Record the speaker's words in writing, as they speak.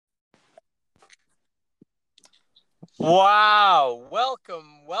Wow.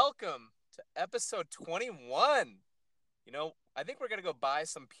 Welcome to episode 21. I think we're going to go buy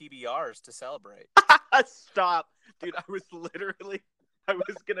some PBRs to celebrate. Stop. Dude, I was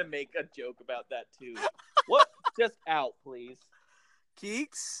going to make a joke about that too. What? Just out, please.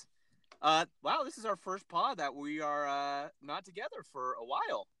 Keeks, wow, this is our first pod that we are not together for a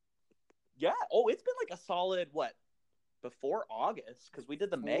while. Yeah. Oh, it's been like a solid, before August, because we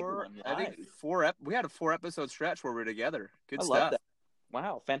did the Meg one live. I think we had a 4-episode stretch where we were together. Good I stuff. love that.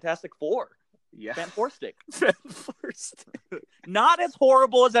 Wow. Fantastic Four. Yeah. Fantastic. Fantastic. Not as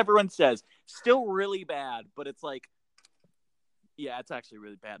horrible as everyone says. Still really bad, but it's like, yeah, it's actually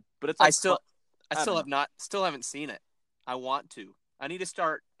really bad. But it's like, I still haven't seen it. I want to. I need to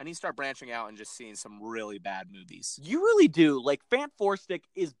start branching out and just seeing some really bad movies. You really do. Like, Fantastic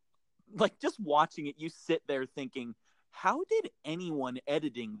is, like, just watching it, you sit there thinking, how did anyone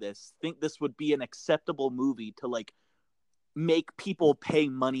editing this think this would be an acceptable movie to, like, make people pay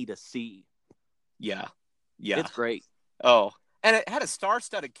money to see? Yeah. It's great. Oh, and it had a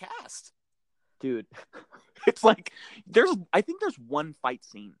star-studded cast. Dude, it's like, I think there's one fight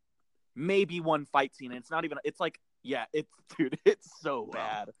scene. Maybe one fight scene, and it's not even, it's like, yeah, it's so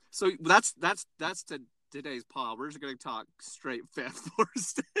bad. So that's today's pod. We're just going to talk straight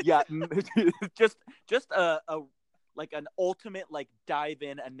Fantastic. Yeah, just like an ultimate like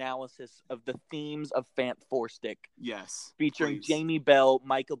dive-in analysis of the themes of Fantastic. Yes. Featuring please. Jamie Bell,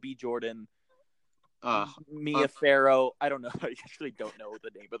 Michael B. Jordan, Mia Farrow. I don't know. I actually don't know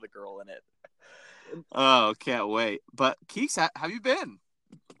the name of the girl in it. Oh, can't wait. But Keeks, how have you been?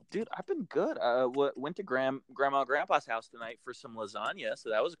 Dude, I've been good. Went to Grandma and Grandpa's house tonight for some lasagna,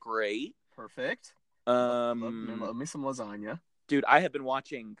 so that was great. Perfect. Love me some lasagna. Dude, I have been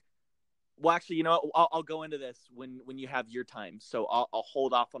watching. Well, actually, you know what? I'll go into this when you have your time, so I'll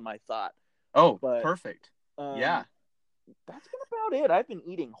hold off on my thought. Oh, perfect. Yeah. That's been about it. I've been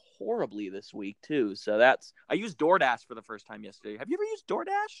eating horribly this week too, so I used DoorDash for the first time yesterday. Have you ever used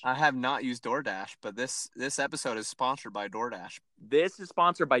DoorDash? I have not used DoorDash, but this episode is sponsored by DoorDash. This is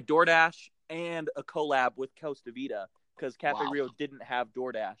sponsored by DoorDash and a collab with Costa Vida because Cafe Rio didn't have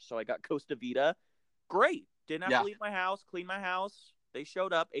DoorDash, so I got Costa Vida. Great. Didn't have to leave my house, clean my house. They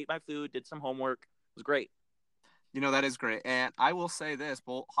showed up, ate my food, did some homework. It was great. That is great. And I will say this,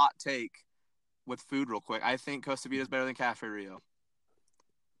 hot take with food real quick. I think Costa Vida is better than Cafe Rio.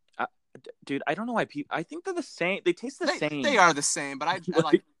 Dude, I don't know why people. I think they're the same. They taste the same. They are the same, but I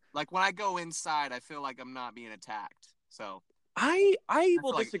like when I go inside, I feel like I'm not being attacked. So I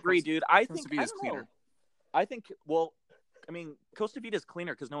will disagree, dude. I think Costa Vida is cleaner. I think Costa Vida is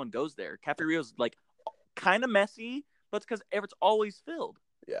cleaner because no one goes there. Cafe Rio is like kind of messy, but it's because it's always filled.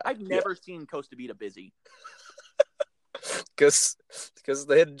 Yeah, I've never seen Costa Vida busy. Because of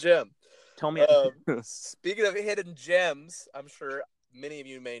the hidden gem. Tell me. Speaking of hidden gems, I'm sure many of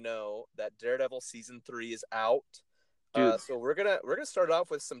you may know that Daredevil season 3 is out. Dude. So we're gonna start off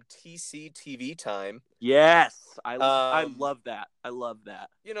with some TC TV time. Yes, I love that. I love that.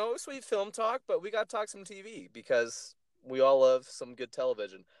 Sweet film talk, but we got to talk some TV because we all love some good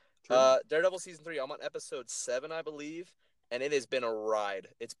television. Daredevil season 3. I'm on episode 7, I believe, and it has been a ride.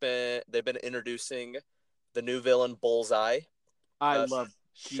 They've been introducing the new villain Bullseye. I love.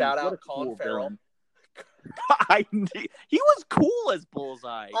 Shout out Colin Farrell. He was cool as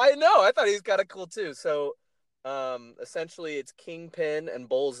Bullseye. I know. I thought he was kind of cool too. So, essentially, it's Kingpin and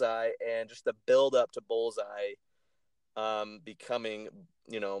Bullseye, and just the build up to Bullseye, becoming,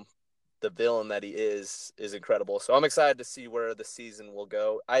 the villain that he is incredible. So I'm excited to see where the season will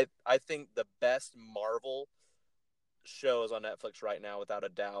go. I think the best Marvel shows on Netflix right now, without a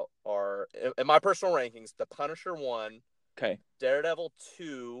doubt, are, in my personal rankings, The Punisher 1, okay, Daredevil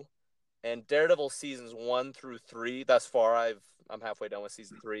 2, and Daredevil seasons 1 through 3. Thus far, I'm halfway done with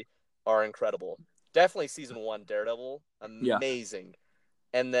season 3. Are incredible. Definitely season 1, Daredevil, amazing. Yeah.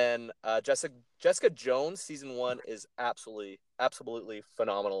 And then Jessica Jones season 1 is absolutely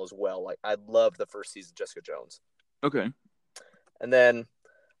phenomenal as well. Like, I loved the first season of Jessica Jones. Okay. And then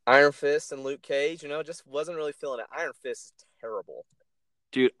Iron Fist and Luke Cage, just wasn't really feeling it. Iron Fist is terrible.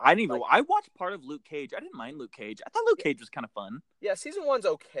 Dude, I didn't even. I watched part of Luke Cage. I didn't mind Luke Cage. I thought Luke Cage was kind of fun. Yeah, season 1's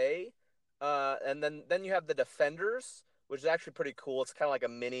okay. And then you have the Defenders, which is actually pretty cool. It's kind of like a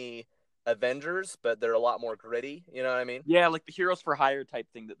mini Avengers, but they're a lot more gritty. You know what I mean? Yeah, like the Heroes for Hire type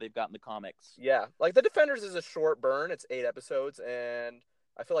thing that they've got in the comics. Yeah, like the Defenders is a short burn. It's 8 episodes, and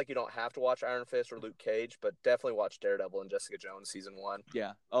I feel like you don't have to watch Iron Fist or Luke Cage, but definitely watch Daredevil and Jessica Jones season 1.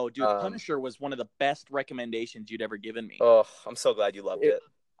 Yeah. Oh, dude, Punisher was one of the best recommendations you'd ever given me. Oh, I'm so glad you loved it.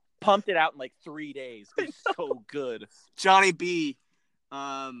 Pumped it out in like 3 days. It's so good. Johnny B.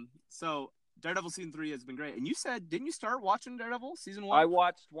 So Daredevil season 3 has been great. And you said, didn't you start watching Daredevil season 1? I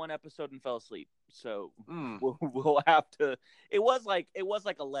watched one episode and fell asleep. So we'll have to. It was like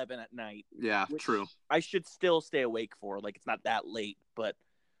 11 at night. Yeah, true. I should still stay awake for. Like, it's not that late, but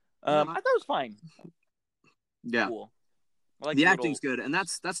I thought it was fine. Yeah, cool. Like the acting's good, and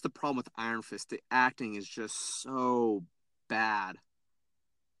that's the problem with Iron Fist. The acting is just so bad.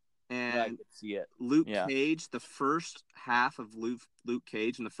 And I can see it. Luke Cage, the first half of Luke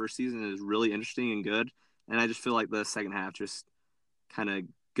Cage in the first season is really interesting and good, and I just feel like the second half just kind of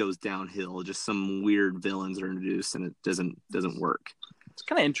goes downhill. Just some weird villains are introduced, and it doesn't work. It's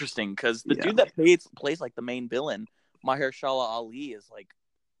kind of interesting because the dude that plays like the main villain, Mahershala Ali, is like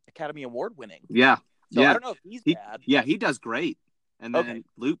Academy Award winning. Yeah. So I don't know if he's bad. Yeah, he does great. And then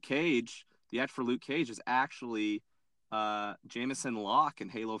Luke Cage, the actor for Luke Cage, is actually Jameson Locke in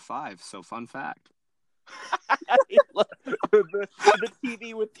Halo 5. So fun fact. the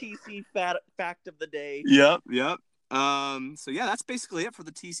TV with TC fact of the day. Yep. So yeah, that's basically it for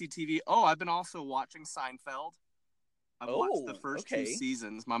the TC TV. Oh, I've been also watching Seinfeld. I've watched the first 2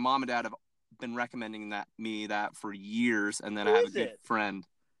 seasons. My mom and dad have been recommending that for years, and then I have a good friend.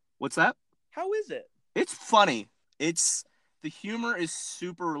 What's that? How is it? It's funny. The humor is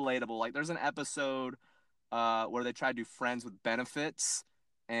super relatable. Like, there's an episode where they try to do Friends with Benefits,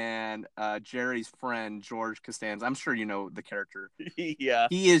 and Jerry's friend, George Costanza, I'm sure you know the character. Yeah.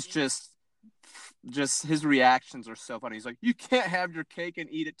 He is just his reactions are so funny. He's like, you can't have your cake and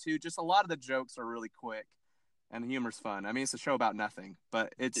eat it too. Just a lot of the jokes are really quick, and the humor's fun. I mean, it's a show about nothing,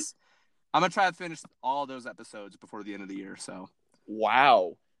 but I'm going to try to finish all those episodes before the end of the year. So,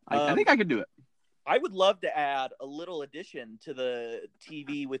 wow. I think I could do it. I would love to add a little addition to the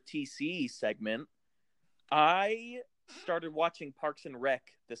TV with TC segment. I started watching Parks and Rec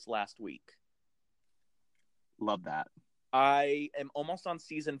this last week. Love that. I am almost on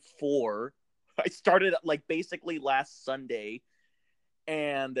season 4. I started like basically last Sunday,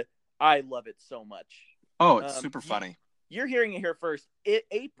 and I love it so much. Oh, it's super funny. You're hearing it here first.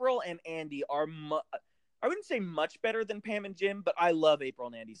 April and Andy are I wouldn't say much better than Pam and Jim, but I love April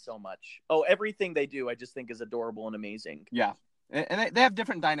and Andy so much. Oh, everything they do I just think is adorable and amazing. Yeah. And they have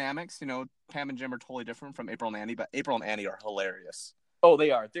different dynamics. You know, Pam and Jim are totally different from April and Andy, but April and Andy are hilarious. Oh,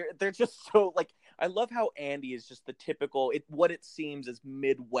 they are. They're just so, like, I love how Andy is just the typical, what it seems as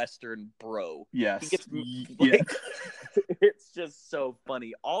Midwestern bro. Yes. It's just so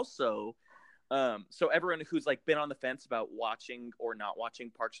funny. Also, so everyone who's like been on the fence about watching or not watching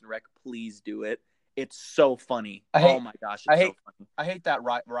Parks and Rec, please do it. It's so funny. Oh my gosh, so funny. I hate that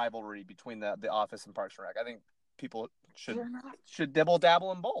rivalry between the Office and Parks and Rec. I think people should dibble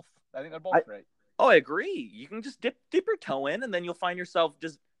dabble in both. I think they're both great. Oh, I agree. You can just dip your toe in, and then you'll find yourself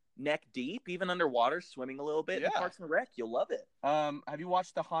just neck deep, even underwater, swimming a little bit in Parks and Rec. You'll love it. Have you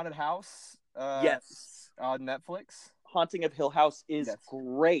watched The Haunted House? Yes. On Netflix? Haunting of Hill House is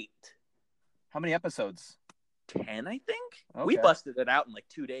great. How many episodes? 10, I think. Okay. We busted it out in like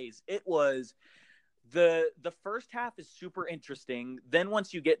 2 days. It was... The first half is super interesting. Then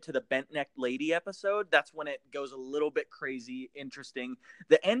once you get to the bent-necked lady episode, that's when it goes a little bit crazy, interesting.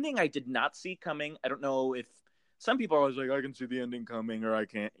 The ending I did not see coming. I don't know if some people are always like, I can see the ending coming, or I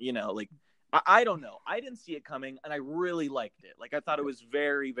can't, like, I don't know. I didn't see it coming, and I really liked it. Like, I thought it was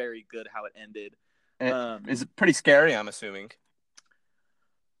very, very good how it ended. Is it pretty scary, I'm assuming?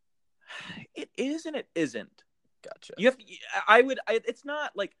 It is and it isn't. Gotcha. It's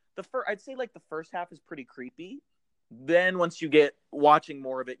not like I'd say like the first half is pretty creepy. Then once you get watching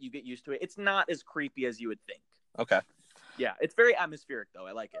more of it, you get used to it. It's not as creepy as you would think. Okay. Yeah, it's very atmospheric though.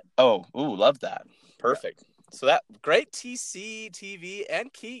 I like it. Oh, love that. Perfect. Yeah. So that great TC, TV,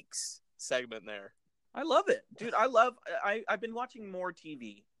 and Keeks segment there. I love it, dude. I've been watching more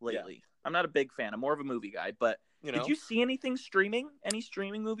TV lately. Yeah. I'm not a big fan. I'm more of a movie guy, but did you see anything streaming? Any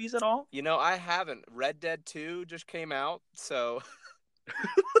streaming movies at all? I haven't. Red Dead 2 just came out, so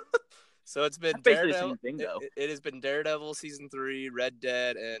so it's been Daredevil. It has been Daredevil season 3, Red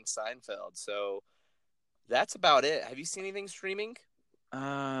Dead, and Seinfeld. So that's about it. Have you seen anything streaming?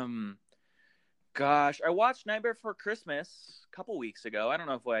 Gosh, I watched Nightmare Before Christmas a couple weeks ago. I don't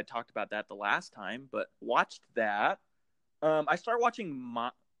know if I talked about that the last time, but watched that. I started watching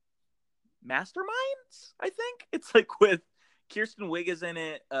Masterminds, I think. It's like with Kirsten Wiig is in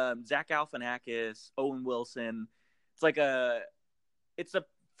it, Zach Galifianakis, Owen Wilson. It's a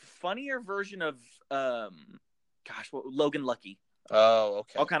funnier version of Logan Lucky. Oh,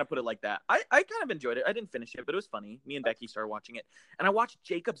 okay. I'll kind of put it like that. I kind of enjoyed it. I didn't finish it, but it was funny. Me and Becky started watching it, and I watched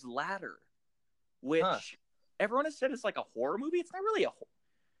Jacob's Ladder, which everyone has said is like a horror movie. It's not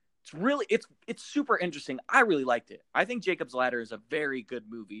really it's super interesting. I really liked it. I think Jacob's Ladder is a very good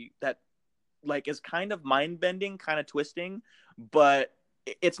movie that like is kind of mind-bending, kind of twisting, but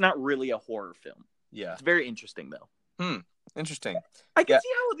it's not really a horror film. Yeah. It's very interesting though. Interesting. I can see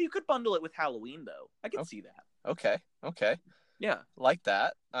how you could bundle it with Halloween though. I can see that. Okay. Yeah. Like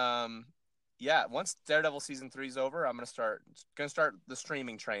that. Yeah, once Daredevil season 3 is over, I'm gonna start the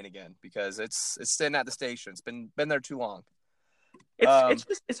streaming train again, because it's sitting at the station. It's been there too long.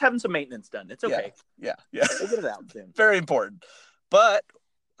 It's having some maintenance done. It's okay. Yeah. We'll get it out soon. Very important. But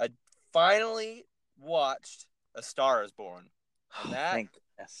I finally watched A Star Is Born, and that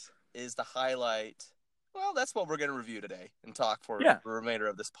is the highlight. Well, that's what we're gonna review today and talk for the remainder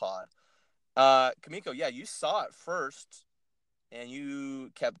of this pod. Kamiko, you saw it first. And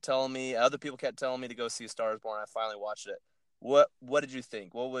you kept telling me, other people kept telling me to go see A Star Is Born. I finally watched it. What did you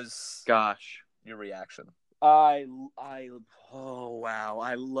think? What was your reaction? Oh wow,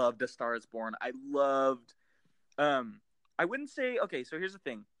 I loved A Star Is Born. I loved. I wouldn't say okay. So here's the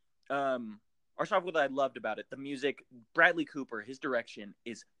thing. I'll start with what I loved about it. The music, Bradley Cooper, his direction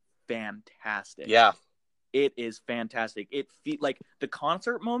is fantastic. Yeah. It is fantastic. It like the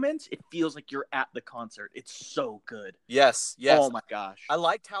concert moments. It feels like you're at the concert. It's so good. Yes. Oh my gosh. I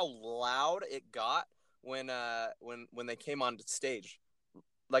liked how loud it got when they came on stage.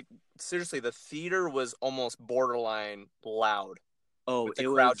 Like seriously, the theater was almost borderline loud. Oh, with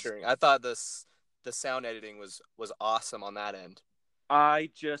the crowd cheering. I thought the sound editing was awesome on that end. I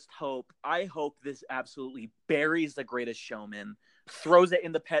hope this absolutely buries The Greatest Showman. Throws it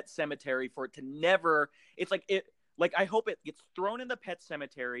in the pet cemetery for it to never. It's I hope it gets thrown in the pet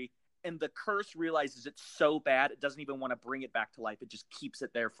cemetery and the curse realizes it's so bad it doesn't even want to bring it back to life. It just keeps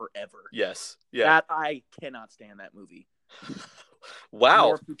it there forever. Yes. Yeah. That I cannot stand that movie. Wow.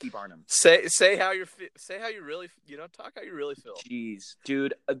 Or Pookie Barnum. Say how you really talk how you really feel. Jeez,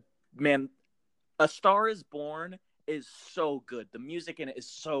 dude, man, A Star Is Born is so good. The music in it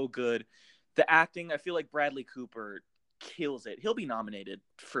is so good. The acting, I feel like Bradley Cooper kills it. He'll be nominated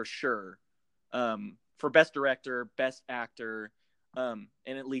for sure for Best Director, Best Actor, and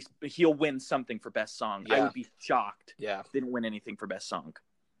at least he'll win something for Best Song. I would be shocked. Didn't win anything for Best Song.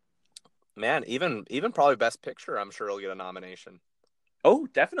 Man, even probably Best Picture, I'm sure he'll get a nomination. Oh,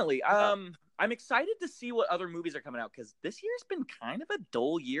 definitely. I'm excited to see what other movies are coming out because this year's been kind of a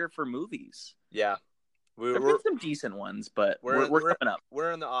dull year for movies. Yeah. There've been some decent ones, but we're coming up.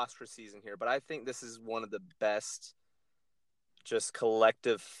 We're in the Oscar season here, but I think this is one of the best just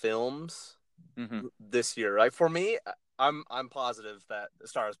collective films this year. Like for me, I'm positive that A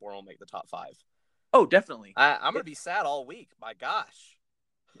Star Is Born will make the top 5. Oh, definitely. I'm gonna be sad all week. My gosh,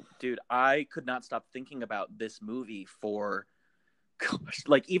 dude, I could not stop thinking about this movie for, gosh,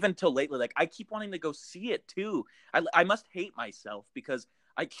 like even till lately. Like I keep wanting to go see it too. I must hate myself because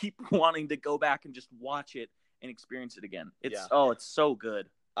I keep wanting to go back and just watch it and experience it again. It's so good.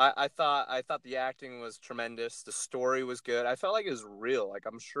 I thought the acting was tremendous. The story was good. I felt like it was real. Like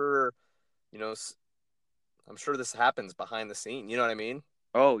I'm sure this happens behind the scene. You know what I mean?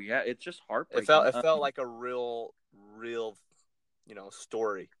 Oh yeah, it's just heartbreaking. It felt like a real,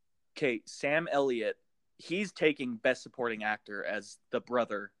 story. Okay, Sam Elliott, he's taking Best Supporting Actor as the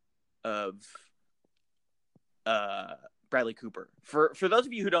brother of Bradley Cooper. For those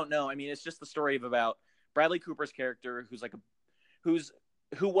of you who don't know, I mean, it's just the story about Bradley Cooper's character, who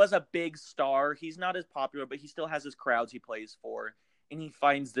was a big star. He's not as popular, but he still has his crowds he plays for. And he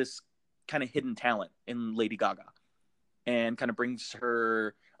finds this kind of hidden talent in Lady Gaga and kind of brings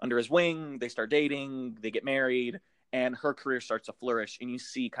her under his wing. They start dating, they get married, and her career starts to flourish. And you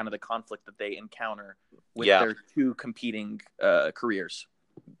see kind of the conflict that they encounter with their two competing careers.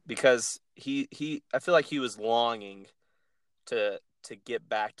 Because I feel like he was longing to get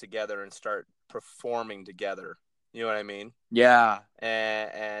back together and start performing together. You know what I mean? Yeah.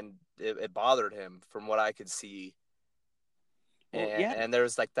 And it bothered him from what I could see. And there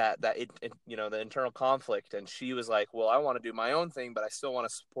was like that the internal conflict, and she was like, well, I want to do my own thing, but I still want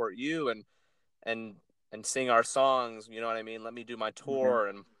to support you and sing our songs. You know what I mean? Let me do my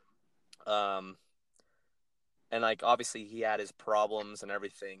tour. And like, obviously he had his problems and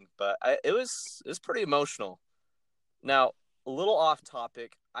everything, but it was pretty emotional. Now, a little off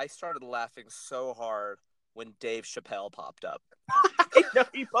topic, I started laughing so hard when Dave Chappelle popped up.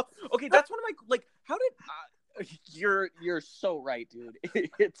 Okay, that's one of my, like, how did you're so right, dude.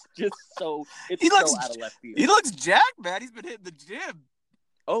 It's just so out of left field. He looks jacked, man. He's been hitting the gym.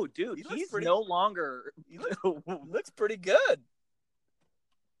 Oh, dude, he's no longer. He looks pretty good.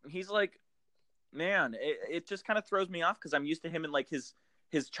 He's like, man, it just kind of throws me off because I'm used to him in like his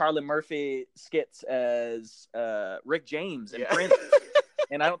Charlie Murphy skits as Rick James and Prince,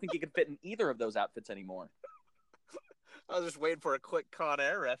 and I don't think he could fit in either of those outfits anymore. I was just waiting for a quick Con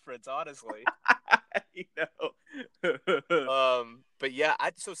Air reference, honestly. But yeah,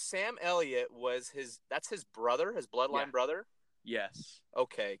 so Sam Elliott was that's his brother, his bloodline brother? Yes.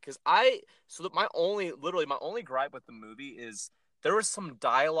 Okay, because my only gripe with the movie is there was some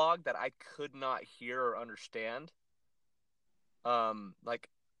dialogue that I could not hear or understand. Like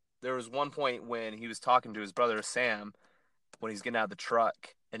there was one point when he was talking to his brother Sam when he's getting out of the truck,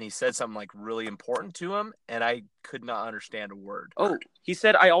 and he said something like really important to him, and I could not understand a word. Oh, he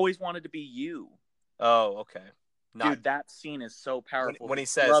said, "I always wanted to be you." Oh, okay. Dude, that scene is so powerful. When he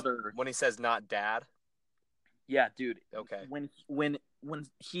says not dad. Yeah, dude. Okay. When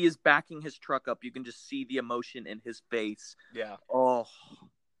he is backing his truck up, you can just see the emotion in his face. Yeah. Oh,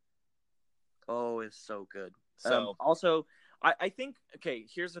 it's so good. So also, I think, okay,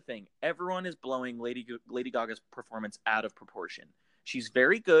 here's the thing. Everyone is blowing Lady Gaga's performance out of proportion. She's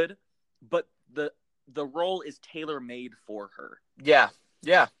very good, but the role is tailor-made for her. Yeah.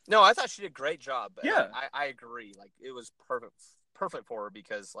 Yeah. No, I thought she did a great job. Yeah. I agree. Like, it was perfect for her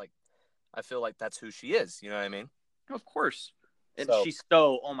because, like, I feel like that's who she is. You know what I mean? Of course. And she's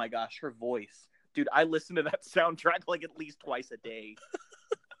so, oh my gosh, her voice. Dude, I listen to that soundtrack like at least twice a day.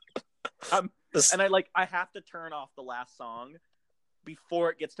 And I have to turn off the last song before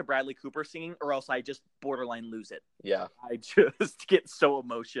it gets to Bradley Cooper singing, or else I just borderline lose it. Yeah. I just get so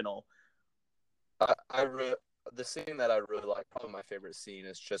emotional. The scene that I really like, probably my favorite scene,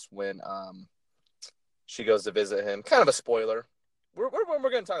 is just when she goes to visit him. Kind of a spoiler. We're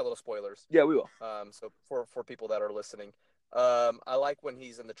going to talk a little spoilers. Yeah, we will. So for people that are listening, I like when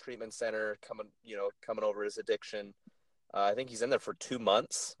he's in the treatment center, coming over his addiction. I think he's in there for 2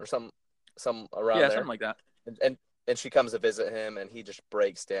 months or some around there. Yeah, something like that. And she comes to visit him, and he just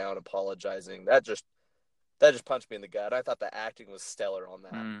breaks down, apologizing. That just punched me in the gut. I thought the acting was stellar on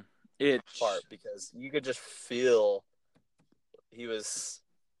that part, because you could just feel he was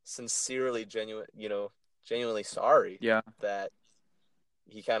sincerely genuinely sorry. Yeah. That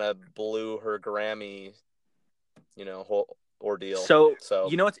he kind of blew her Grammy, whole ordeal. So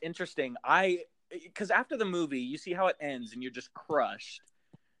you know what's interesting? Because after the movie, you see how it ends, and you're just crushed.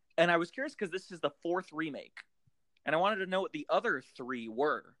 And I was curious because this is the 4th remake, and I wanted to know what the other 3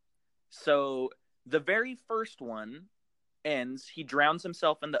 were. So the very first one ends, he drowns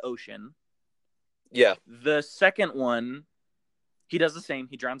himself in the ocean. Yeah. The second one, he does the same.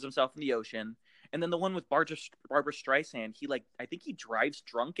 He drowns himself in the ocean. And then the one with Barbra Streisand, I think he drives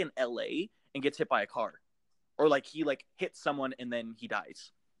drunk in LA and gets hit by a car. Or he hits someone and then he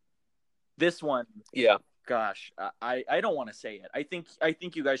dies. This one, yeah. Gosh, I don't want to say it. I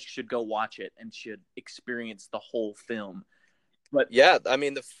think you guys should go watch it and should experience the whole film. But yeah, I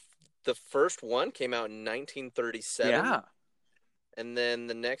mean the first one came out in 1937. Yeah. And then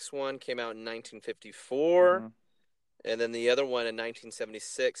the next one came out in 1954. Mm-hmm. And then the other one in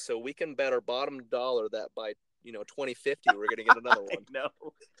 1976. So we can bet our bottom dollar that by 2050 we're going to get another one. No.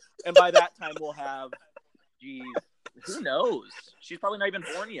 And by that time we'll have, geez, who knows? She's probably not even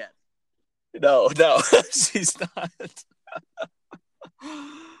born yet. No, she's not.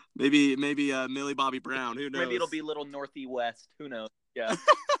 maybe Millie Bobby Brown. Who knows? Maybe it'll be Little Northie West. Who knows? Yeah.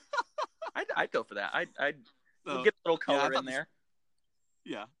 I'd go for that. We'll get a little color in there.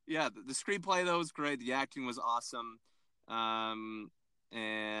 Yeah. The screenplay though was great. The acting was awesome, and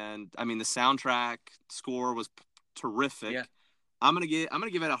I mean the soundtrack score was terrific. Yeah. I'm gonna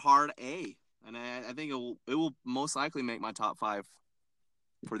give it a hard A, and I think it will most likely make my top 5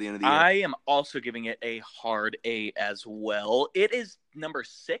 for the end of the year. I am also giving it a hard A as well. It is number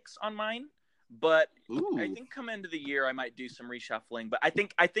 6 on mine, but Ooh. I think come into the year I might do some reshuffling. But I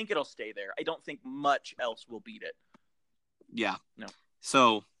think it'll stay there. I don't think much else will beat it. Yeah. No.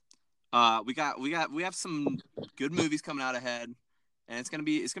 So, we have some good movies coming out ahead, and it's gonna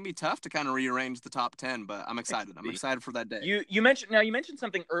be tough to kind of rearrange the top 10. But I'm excited. I'm excited for that day. You mentioned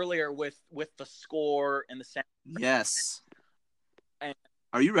something earlier with the score and the sound. Yes. And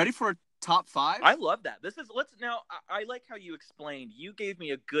are you ready for a top 5? I love that. I like how you explained. You gave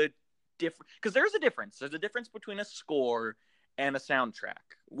me a good difference, because there's a difference. There's a difference between a score and a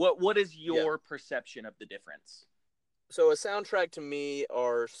soundtrack. What is your perception of the difference? So a soundtrack to me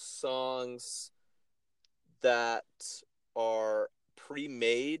are songs that are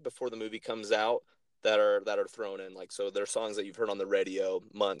pre-made before the movie comes out that are thrown in. So they're songs that you've heard on the radio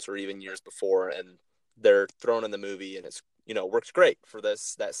months or even years before, and they're thrown in the movie, and it's works great for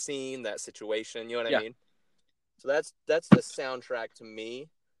that scene, that situation. You know what I mean? So that's the soundtrack to me.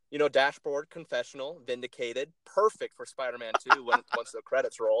 Dashboard, Confessional, Vindicated, perfect for Spider-Man 2 once the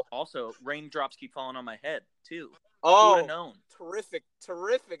credits roll. Also, Raindrops Keep Falling on My Head too. Who would have known? Terrific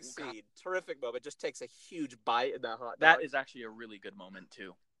scene. Terrific moment. Just takes a huge bite in that hot dog. That is actually a really good moment,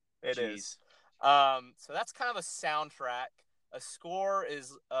 too. It is. So that's kind of a soundtrack. A score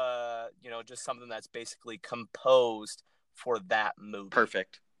is, just something that's basically composed for that movie.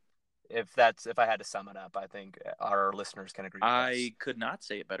 Perfect. If I had to sum it up, I think our listeners can agree with us. I could not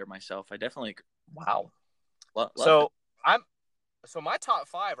say it better myself. I definitely. Wow. Love so it. So my top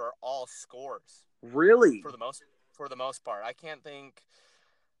 5 are all scores. Really? For the most part, I can't think.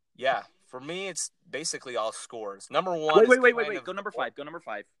 Yeah, for me, it's basically all scores. Number 1. Wait. Go number 5.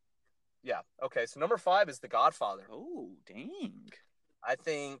 Yeah. Okay. So number 5 is The Godfather. Oh, dang. I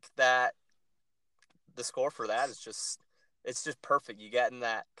think that the score for that is it's just perfect. You get in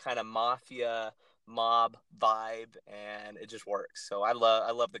that kind of mafia mob vibe, and it just works. So I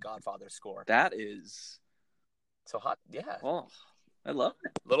love the Godfather score. That is so hot. Yeah. Oh, I love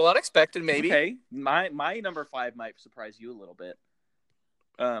it. A little unexpected, maybe. Okay. My number 5 might surprise you a little bit.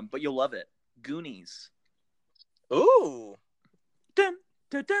 But you'll love it. Goonies. Ooh. Dun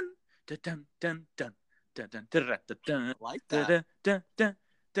dun dun dun dun dun dun dun dun dun dun. I like that. Dun, dun,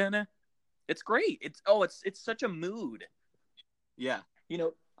 dun, dun. It's great. It's such a mood. Yeah.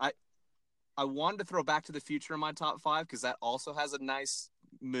 I wanted to throw Back to the Future in my top 5 because that also has a nice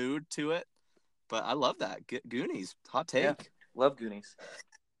mood to it. But I love that. Goonies. Hot take. Yeah. Love Goonies.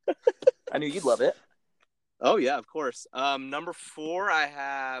 I knew you'd love it. Oh, yeah, of course. Number 4, I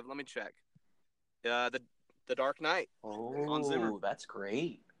have, let me check. The Dark Knight. Oh, Hans Zimmer. That's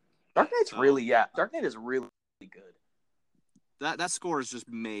great. Dark Knight is really good. That score is just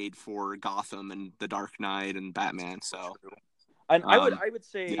made for Gotham and The Dark Knight and Batman. So, and I would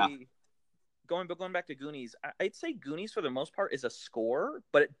say, yeah. going back to Goonies, I'd say Goonies for the most part is a score,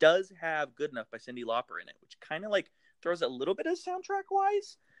 but it does have Good Enough by Cyndi Lauper in it, which kind of like throws a little bit of soundtrack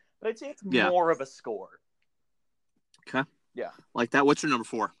wise, but I'd say it's more of a score. Okay. Yeah. Like that. What's your number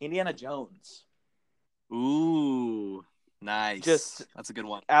 4? Indiana Jones. Ooh, nice. That's a good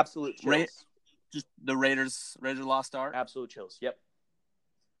one. Absolute chills. Just the Raiders Lost Ark. Absolute chills. Yep.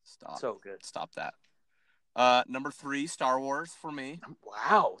 Stop. So good. Stop that. Number 3, Star Wars for me.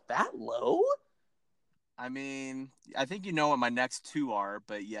 Wow, that low? I mean, I think you know what my next 2 are,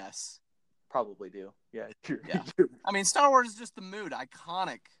 but yes. Probably do. Yeah. Yeah. I mean, Star Wars is just the mood.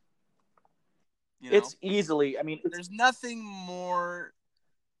 Iconic. It's easily, there's nothing more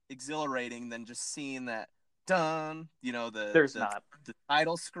exhilarating than just seeing that done, the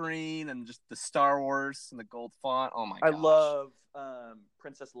title screen and just the Star Wars and the gold font. Oh my gosh. I love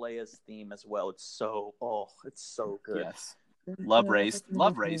Princess Leia's theme as well. It's so good. Yes. Love Ray's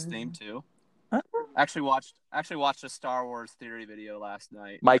theme too. Actually watched a Star Wars theory video last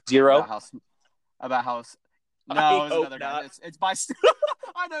night. Mike Zero? About how no, it's another guy. It's by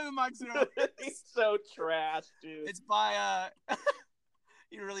I know who Mike Zero is. He's so trash, dude. It's by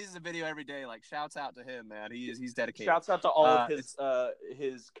he releases a video every day. Like, shouts out to him, man. He's dedicated. Shouts out to all of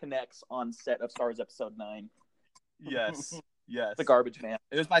his connects on set of Star Wars Episode 9. Yes. Yes. The garbage man.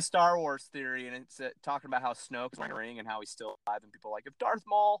 It was by Star Wars theory, and it's talking about how Snoke's wearing a ring and how he's still alive. And people are like, if Darth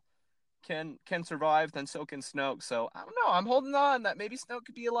Maul can survive, then so can Snoke. So I don't know. I'm holding on that maybe Snoke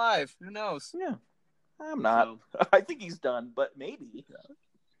could be alive. Who knows? Yeah. I'm not. So, I think he's done, but maybe.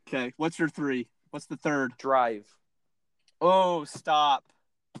 Okay. What's your 3? What's the 3rd? Drive. Oh, stop.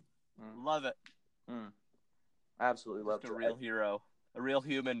 Love it. Absolutely love it. A real hero. A real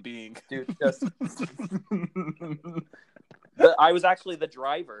human being. Dude, just... I was actually the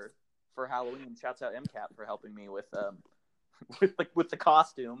driver for Halloween. Shouts out MCAT for helping me with the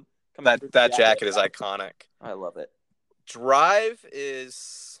costume. That jacket is iconic. I love it. Drive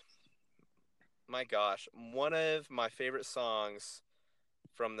is, my gosh, one of my favorite songs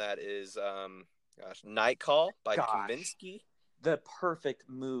from that is Night Call by Kavinsky. The perfect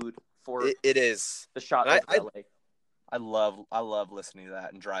mood for it is the shot of LA. I love listening to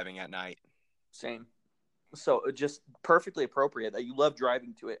that and driving at night. Same. So just perfectly appropriate that you love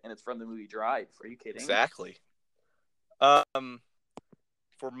driving to it, and it's from the movie Drive. Are you kidding? Exactly. For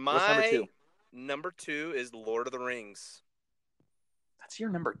my What's number 2 is Lord of the Rings. That's your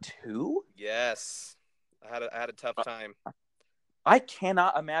number 2? Yes. I had a tough time. I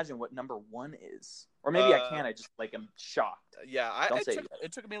cannot imagine what number 1 is. Or maybe I can. I just am shocked. Yeah,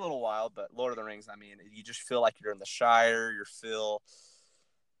 it took me a little while, but Lord of the Rings, you just feel like you're in the Shire.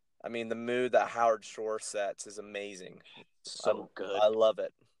 The mood that Howard Shore sets is amazing. So good. I love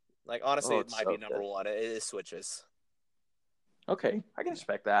it. Honestly, it might be number 1. It switches. Okay, I can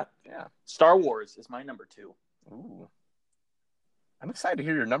respect that. Yeah. Star Wars is my number 2. Ooh. I'm excited to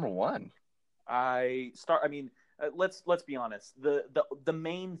hear your number 1. let's be honest. The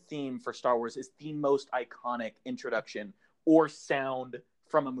main theme for Star Wars is the most iconic introduction or sound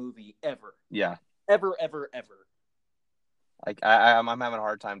from a movie ever. Yeah. Ever. I'm having a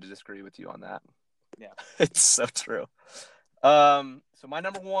hard time to disagree with you on that. Yeah. It's so true. So my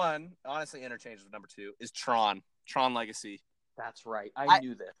number one, honestly interchangeable with number two, is Tron Legacy. That's right. I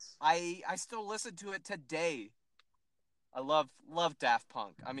knew this. I still listen to it today. I love Daft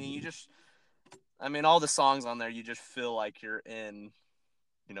Punk. I mean, all the songs on there, you just feel like you're in,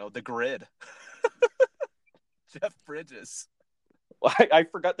 the Grid. Jeff Bridges. I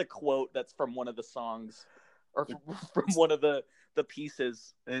forgot the quote that's from one of the songs, or from one of the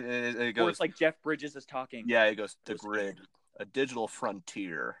pieces. It goes, it's like Jeff Bridges is talking. Yeah, it goes, the Grid, a digital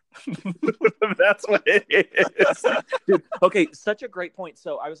frontier. That's what it is. Dude, okay, such a great point.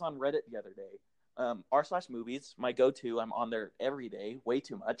 So I was on Reddit the other day. r/movies, my go-to. I'm on there every day, way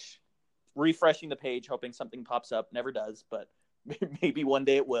too much. Refreshing the page, hoping something pops up. Never does, but maybe one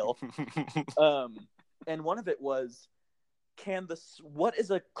day it will. And one of it was, what is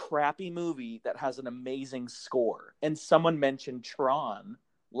a crappy movie that has an amazing score? And someone mentioned Tron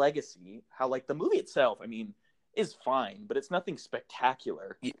Legacy, how like the movie itself, I mean, is fine, but it's nothing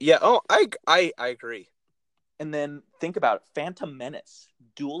spectacular. Yeah. Oh, I agree. And then think about it. Phantom Menace,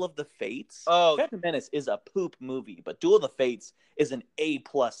 Duel of the Fates. Oh, Phantom Menace is a poop movie, but Duel of the Fates is an A+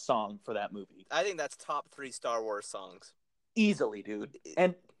 song for that movie. I think that's top 3 Star Wars songs. Easily, dude.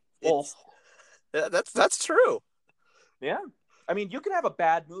 And that's true. Yeah. I mean, you can have a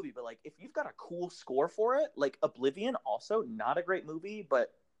bad movie, but like if you've got a cool score for it, like Oblivion, also not a great movie,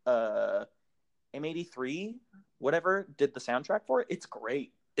 but M83, whatever, did the soundtrack for it. It's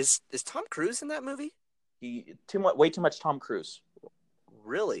great. Is Tom Cruise in that movie? Way too much Tom Cruise.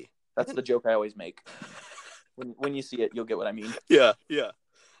 Really? That's the joke I always make. When you see it, you'll get what I mean. Yeah.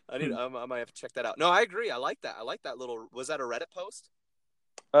 I might have to check that out. No, I agree. I like that. I like that little. Was that a Reddit post?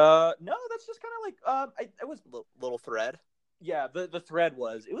 No, that's just kind of like it was little thread. Yeah, the thread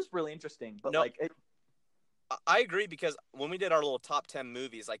was really interesting, but I agree, because when we did our little top 10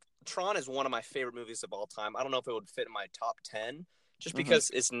 movies, like Tron is one of my favorite movies of all time. I don't know if it would fit in my top 10 just because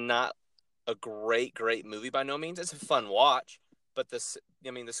it's not a great movie by no means. It's a fun watch, but the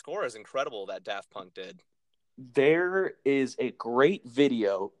score is incredible that Daft Punk did. There is a great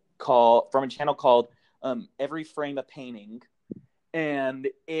video from a channel called Every Frame a Painting, and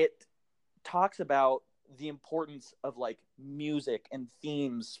it talks about the importance of like music and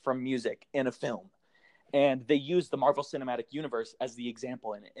themes from music in a film. And they use the Marvel Cinematic Universe as the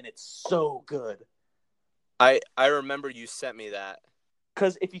example in it, and it's so good. I remember you sent me that.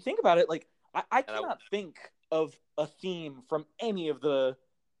 Because if you think about it, like I cannot think of a theme from any of the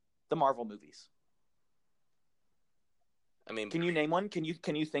Marvel movies. I mean, can you name one? Can you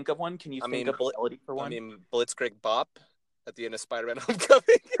think of one? Can you think of a melody for one? I mean, Blitzkrieg Bop at the end of Spider-Man: Homecoming.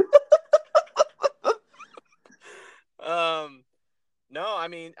 No, I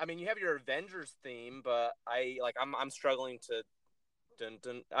mean, you have your Avengers theme, but I'm struggling to,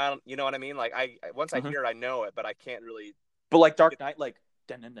 I don't, you know what I mean? Like once I hear it, I know it, but I can't really. But like Dark Knight, like,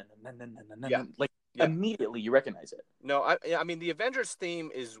 immediately you recognize it. No, I mean the Avengers theme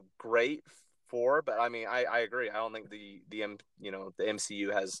is great but I mean I agree. I don't think the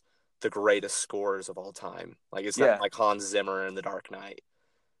MCU has the greatest scores of all time. Like it's not like Hans Zimmer in The Dark Knight.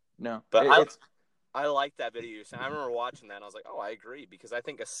 No, but I like that video. I remember watching that and I was like, oh, I agree, because I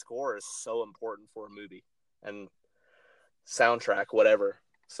think a score is so important for a movie and soundtrack, whatever.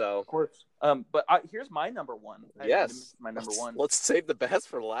 So of course. But here's my number one. Yes, my number one. Let's save the best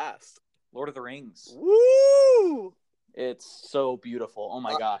for last. Lord of the Rings. Woo! It's so beautiful. Oh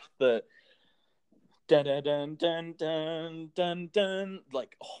my gosh, the dun dun dun dun dun dun dun.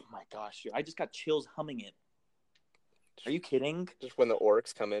 Like, oh my gosh, I just got chills humming it. Are you kidding? Just when the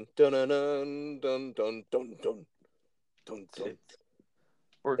orcs come in. Dun dun dun dun dun dun dun dun dun.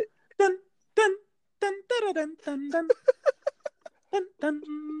 Or dun dun dun dun dun dun dun dun dun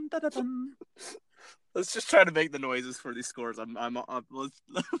dun dun. Let's just try to make the noises for these scores. I'm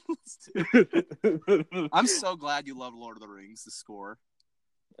so glad you love Lord of the Rings, the score.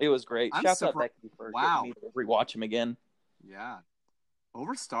 It was great. Shout out Becky for getting me to rewatch him again. Yeah.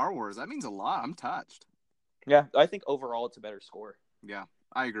 Over Star Wars, that means a lot. I'm touched. Yeah, I think overall it's a better score. Yeah,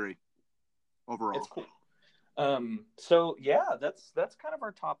 I agree. Overall. It's cool. So yeah, that's kind of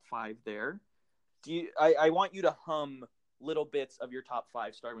our top 5 there. I want you to hum little bits of your top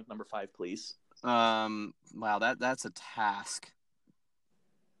 5, starting with number 5, please. Wow, that's a task.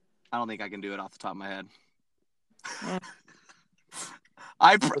 I don't think I can do it off the top of my head.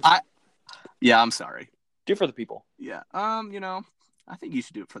 Yeah, I'm sorry. Do it for the people. Yeah. I think you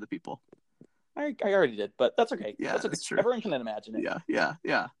should do it for the people. I already did, but that's okay. Yeah, that's okay. True. Everyone can imagine it. Yeah.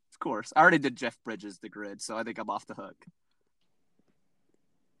 Of course. I already did Jeff Bridges, The Grid, so I think I'm off the hook.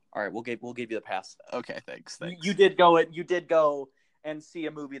 All right, we'll give you the pass. Okay, thanks. You did go and see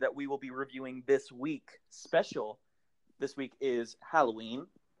a movie that we will be reviewing this week. Special this week is Halloween,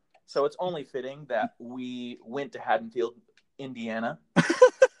 so it's only fitting that we went to Haddonfield, Indiana.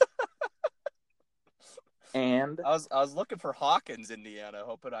 And I was looking for Hawkins, Indiana,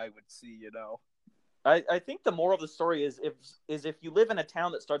 hoping I would see, I think the moral of the story is if you live in a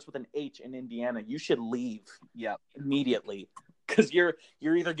town that starts with an H in Indiana, you should leave. Yep. Immediately. Because you're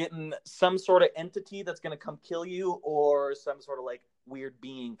either getting some sort of entity that's going to come kill you, or some sort of like weird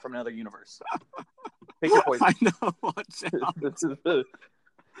being from another universe. Pick your poison. I know. Watch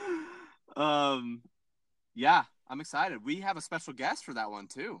out. Yeah, I'm excited. We have a special guest for that one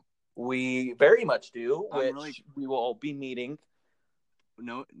too. We very much do, which we will all be meeting.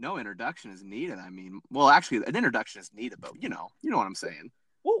 No introduction is needed. I mean, well, actually, an introduction is needed, but you know what I'm saying.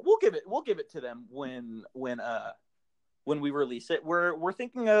 We'll give it to them when we release it. We're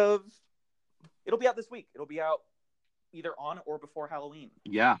thinking of it'll be out this week. It'll be out either on or before Halloween.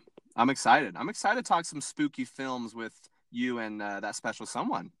 Yeah, I'm excited. I'm excited to talk some spooky films with you and that special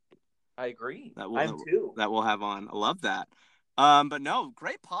someone. I agree. I'm too. That we'll have on. I love that. But no,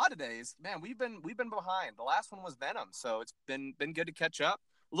 great pod today. Man, we've been behind. The last one was Venom, so it's been good to catch up.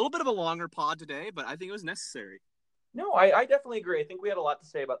 A little bit of a longer pod today, but I think it was necessary. No, I definitely agree. I think we had a lot to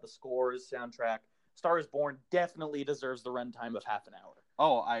say about the scores, soundtrack. Star is Born definitely deserves the runtime of half an hour.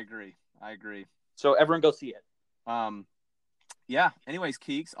 Oh, I agree. So everyone go see it. Yeah. Anyways,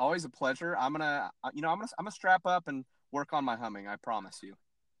 Keeks, always a pleasure. I'm gonna strap up and work on my humming. I promise you.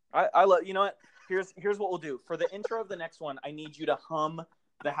 I love. You know what? Here's what we'll do for the intro of the next one. I need you to hum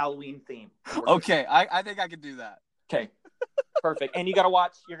the Halloween theme. Okay, I think I can do that. Okay, perfect. And you're gonna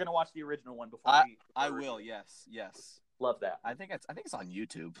watch the original one before. I will. Yes. Love that. I think it's on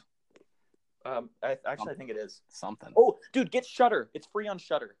YouTube. I think it is something. Oh, dude, get Shudder. It's free on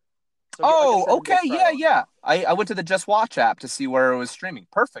Shudder. So okay, yeah. I went to the Just Watch app to see where it was streaming.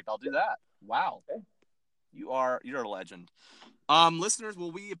 Perfect. I'll do that. Wow. Okay. You're a legend. Listeners,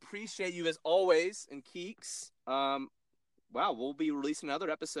 well, we appreciate you as always, and Keeks. Wow, we'll be releasing another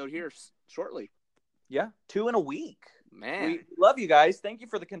episode here shortly. Yeah, 2 in a week. Man, we love you guys. Thank you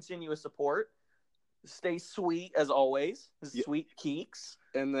for the continuous support. Stay sweet as always. Sweet Keeks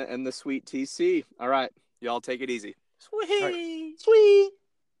and the sweet TC. All right, y'all take it easy. Sweet.